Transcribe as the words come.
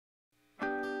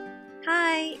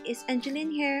Hi, it's Angeline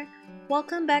here.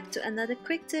 Welcome back to another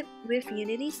quick tip with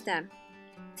Unity Stem.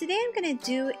 Today I'm gonna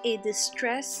do a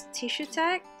distress tissue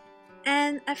tag,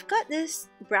 and I've got this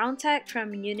brown tag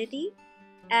from Unity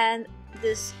and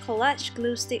this collage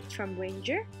glue stick from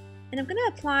Ranger, and I'm gonna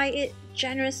apply it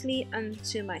generously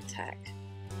onto my tag.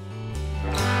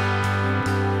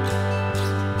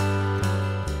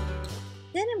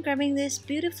 Then I'm grabbing this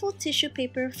beautiful tissue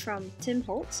paper from Tim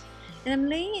Holtz and I'm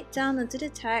laying it down onto the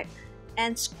tag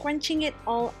and scrunching it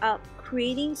all up,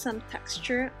 creating some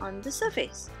texture on the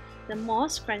surface. The more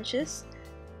scrunches,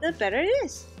 the better it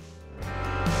is.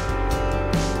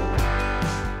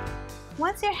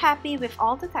 Once you're happy with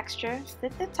all the texture,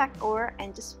 flip the tag over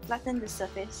and just flatten the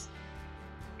surface.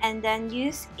 And then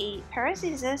use a pair of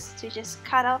scissors to just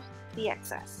cut off the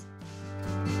excess.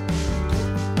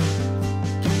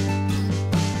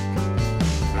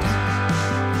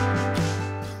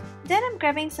 Then I'm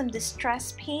grabbing some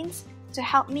distress paints to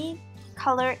help me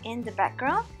color in the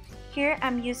background. Here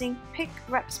I'm using Pick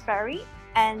Raspberry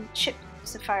and Chip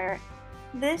Sapphire.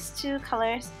 These two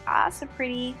colors are so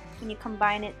pretty when you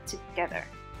combine it together.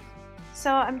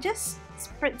 So I'm just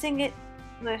spritzing it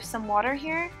with some water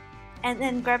here and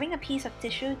then grabbing a piece of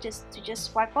tissue to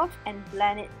wipe off and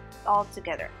blend it all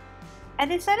together. I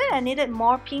decided I needed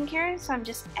more pink here, so I'm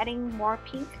just adding more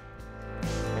pink.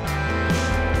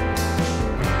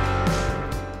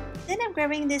 Then I'm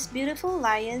grabbing this beautiful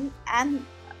lion and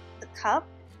the cup,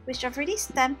 which I've already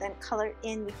stamped and colored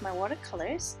in with my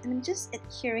watercolors, and I'm just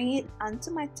adhering it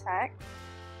onto my tag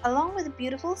along with a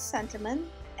beautiful sentiment,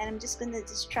 and I'm just going to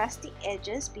distress the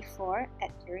edges before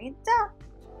adhering it down.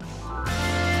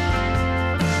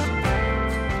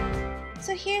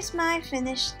 So here's my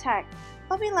finished tag.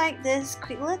 Hope you like this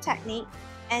quick little technique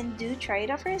and do try it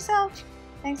out for yourself.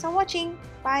 Thanks for watching.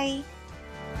 Bye!